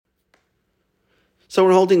So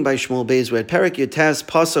we're holding by Shmuel Beis. We're at Perek Yotes,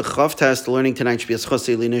 Pasuk Chav Tes. Learning tonight should be Eschus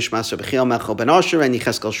Nishmas Bechiel Mechel ben Asher and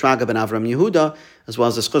Yecheskel Shraga ben Avram Yehuda, as well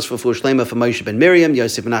as Eschus for Shlema for Moshe ben Miriam,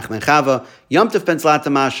 Yosef ben Nachman Chava, Yom Tov ben Zlata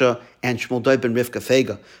Masha, and Shmuel Doi ben Rivka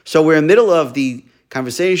Fega. So we're in the middle of the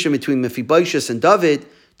conversation between Mephibosheth and David.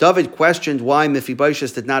 David questioned why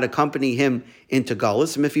Mephibosheth did not accompany him into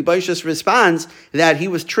Galus. Mephibosheth responds that he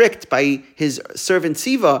was tricked by his servant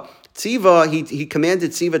Siva. He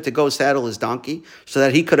commanded Siva to go saddle his donkey so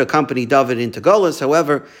that he could accompany David into Galus.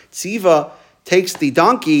 However, Siva takes the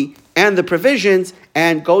donkey and the provisions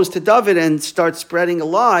and goes to David and starts spreading a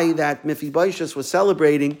lie that Mephibosheth was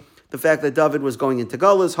celebrating the fact that David was going into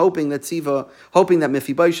Galus, hoping that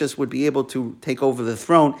Mephibosheth would be able to take over the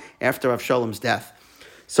throne after Avshalom's death.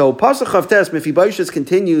 So Pasuk Chavtes, Mephibosheth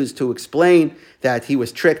continues to explain that he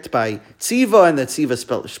was tricked by Siva and that Siva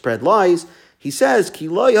spread lies. He says, Ki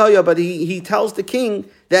lo yahya, but he tells the king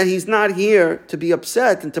that he's not here to be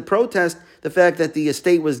upset and to protest the fact that the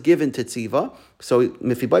estate was given to Tziva. So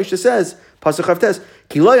Mephibosheth says, Pasuk Chavtes,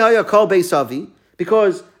 Ki lo yahya kol beis avi,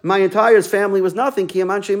 because my entire family was nothing, ki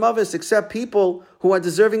amanshe mavis, except people who are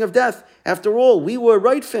deserving of death. After all, we were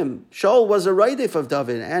Raidfim. Shaul was a Raidif of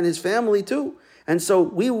David and his family too. And so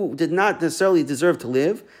we did not necessarily deserve to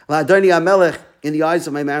live. La'adoni HaMelech, in the eyes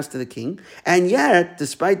of my master the king. And yet,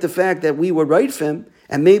 despite the fact that we were right for him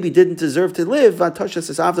and maybe didn't deserve to live,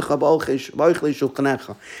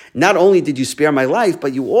 not only did you spare my life,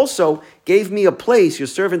 but you also gave me a place, your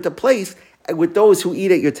servant a place, with those who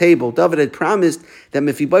eat at your table. David had promised that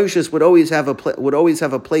Mephibosheth would always have a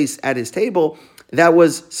place at his table. That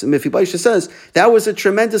was, Mephibosheth says, that was a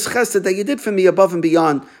tremendous chesed that you did for me above and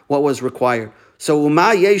beyond what was required. So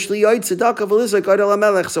what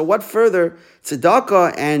further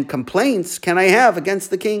tzedakah and complaints can I have against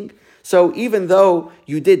the king? So even though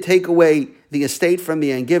you did take away the estate from me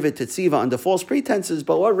and give it to Tziva under false pretenses,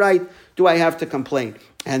 but what right do I have to complain?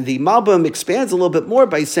 And the Malbim expands a little bit more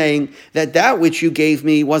by saying that which you gave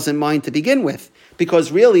me wasn't mine to begin with.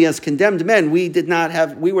 Because really, as condemned men, we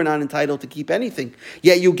were not entitled to keep anything.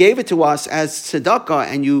 Yet you gave it to us as tzedakah,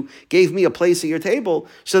 and you gave me a place at your table.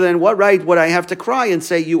 So then what right would I have to cry and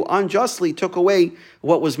say, you unjustly took away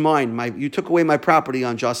what was mine? You took away my property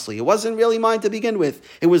unjustly. It wasn't really mine to begin with.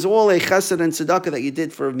 It was all a chesed and tzedakah that you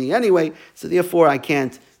did for me anyway, so therefore I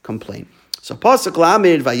can't complain. So Pasuk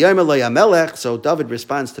Lamed Vayomer lo Yamelech. So David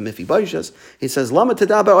responds to Mephibosheth. He says, Lama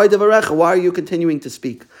tadaber oy devarecha. Why are you continuing to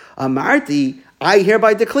speak? Amarti, I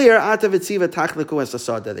hereby declare Atav et Tziva tachliku es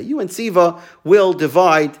asada, that you and Tziva will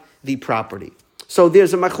divide the property. So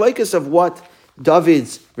there's a machlokes of what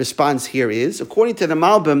David's response here is. According to the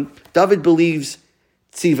Malbim, David believes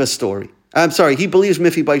Tziva's story. He believes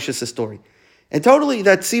Mephibosheth's story, and totally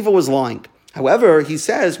that Tziva was lying. However, he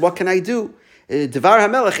says, what can I do? Devar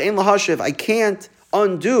HaMelech ein lahashiv.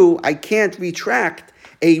 I can't retract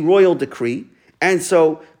a royal decree. And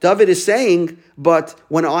so David is saying, but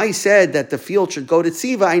when I said that the field should go to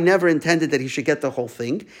Tziva, I never intended that he should get the whole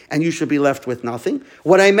thing and you should be left with nothing.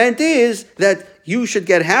 What I meant is that you should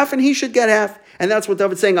get half and he should get half. And that's what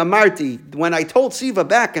David's saying, Amarti. When I told Tziva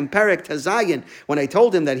back in Perek Tazayin, when I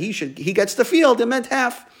told him that he gets the field, it meant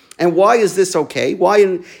half. And why is this okay?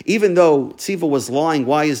 Even though Tziva was lying,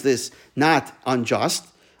 why is this not unjust?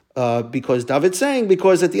 Because David's saying,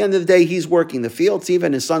 because at the end of the day, he's working the field. Tziva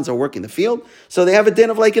and his sons are working the field. So they have a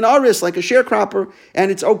din of like an aris, like a sharecropper,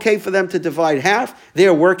 and it's okay for them to divide half.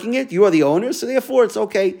 They're working it. You are the owner. So therefore, it's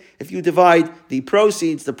okay if you divide the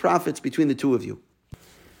proceeds, the profits between the two of you.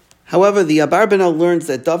 However, the Abarbanel learns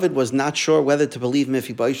that David was not sure whether to believe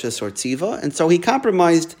Mephibosheth or Tziva, and so he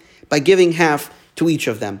compromised by giving half to each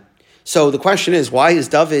of them. So the question is, why does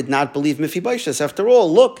David not believe Mephibosheth? After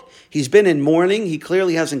all, look, he's been in mourning. He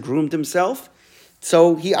clearly hasn't groomed himself.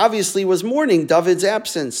 So he obviously was mourning David's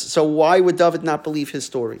absence. So why would David not believe his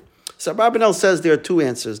story? So Abarbanel says there are two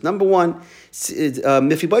answers. Number one,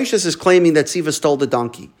 Mephibosheth is claiming that Tziva stole the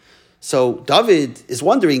donkey. So David is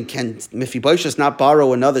wondering, can Mephibosheth not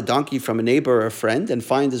borrow another donkey from a neighbor or a friend and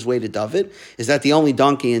find his way to David? Is that the only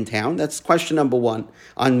donkey in town? That's question number one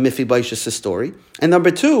on Mephibosheth's story. And number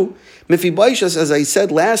two, Mephibosheth, as I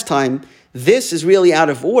said last time, this is really out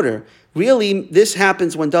of order. Really, this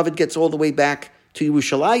happens when David gets all the way back to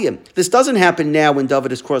Yerushalayim. This doesn't happen now when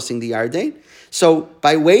David is crossing the Yarden. So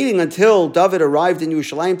by waiting until David arrived in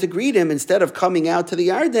Yerushalayim to greet him, instead of coming out to the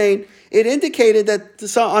Yarden, it indicated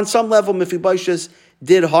that on some level Mephibosheth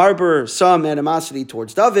did harbor some animosity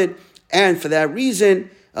towards David, and for that reason,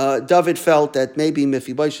 David felt that maybe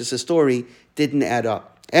Mephibosheth's story didn't add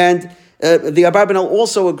up. And the Abarbanel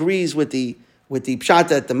also agrees with the pshat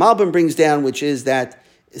that the Malbim brings down, which is that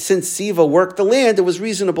since Siva worked the land, it was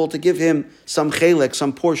reasonable to give him some chelek,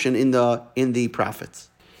 some portion in the profits.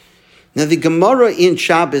 Now the Gemara in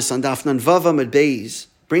Shabbos on Daf Vav Amud Beis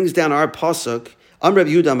brings down our pasuk, Amr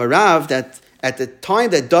Yehuda Marav, that at the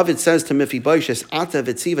time that David says to Mephibosheth, Ata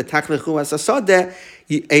v'tziva taklechu as asadeh,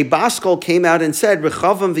 a Baskol came out and said,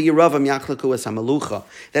 Rechavam v'yiravam yaklechu as hamalucha.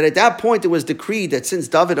 That at that point it was decreed that since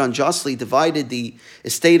David unjustly divided the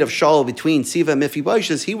estate of Shaul between Siva and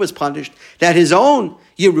Mephibosheth, he was punished, that his own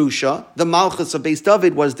Yerusha, the Malchus of Beis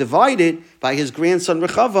David, was divided by his grandson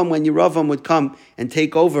Rechavam when Yeravam would come and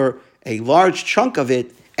take over a large chunk of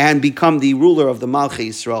it and become the ruler of the Malchei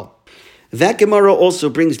Yisrael. That Gemara also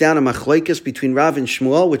brings down a machlokes between Rav and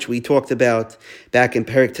Shmuel, which we talked about back in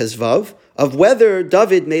Perek Tezvav, of whether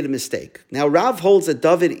David made a mistake. Now, Rav holds that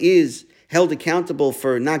David is held accountable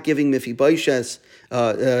for not giving Mephibosheth,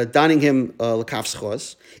 donning him lekaf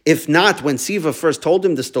schos. If not, when Siva first told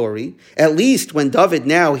him the story, at least when David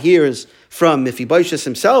now hears from Mephibosheth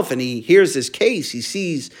himself and he hears his case, he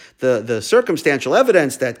sees the circumstantial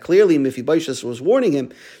evidence that clearly Mephibosheth was warning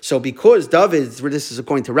him. So because David, this is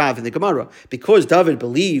according to Rav in the Gemara, because David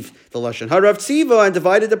believed the Lashon Hara of Siva and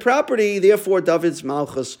divided the property, therefore David's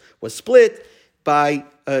Malchus was split by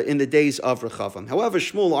in the days of Rechavam. However,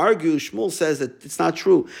 Shmuel says that it's not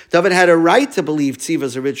true. David had a right to believe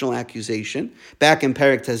Tziva's original accusation back in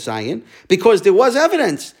Perek Tezayin because there was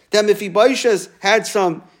evidence that Mephibosheth had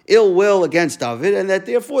some ill will against David and that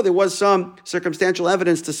therefore there was some circumstantial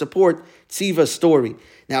evidence to support Tziva's story.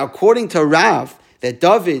 Now, according to Rav, that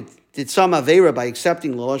David did some Aveira by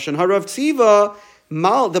accepting Lashon Hara of Tziva,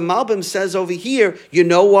 the Malbim says over here, you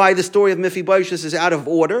know why the story of Mephibosheth is out of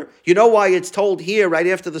order? You know why it's told here right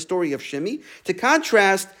after the story of Shimei? To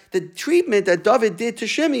contrast the treatment that David did to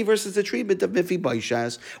Shimei versus the treatment of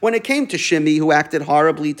Mephibosheth. When it came to Shimei, who acted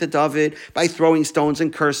horribly to David by throwing stones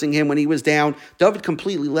and cursing him when he was down, David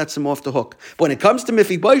completely lets him off the hook. But when it comes to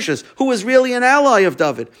Mephibosheth, who was really an ally of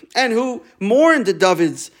David, and who mourned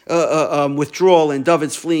David's withdrawal and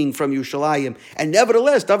David's fleeing from Yerushalayim, and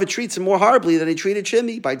nevertheless, David treats him more horribly than he treated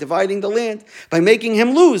Shimei by dividing the land, by making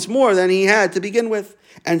him lose more than he had to begin with.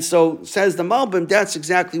 And so, says the Malbim, that's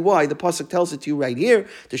exactly why the pasuk tells it to you right here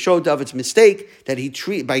to show David's mistake that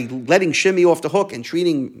by letting Shimei off the hook and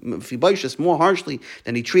treating Mephibosheth more harshly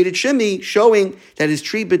than he treated Shimei, showing that his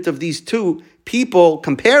treatment of these two people,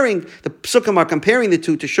 the Psukim are comparing the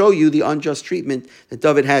two to show you the unjust treatment that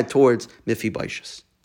David had towards Mephibosheth.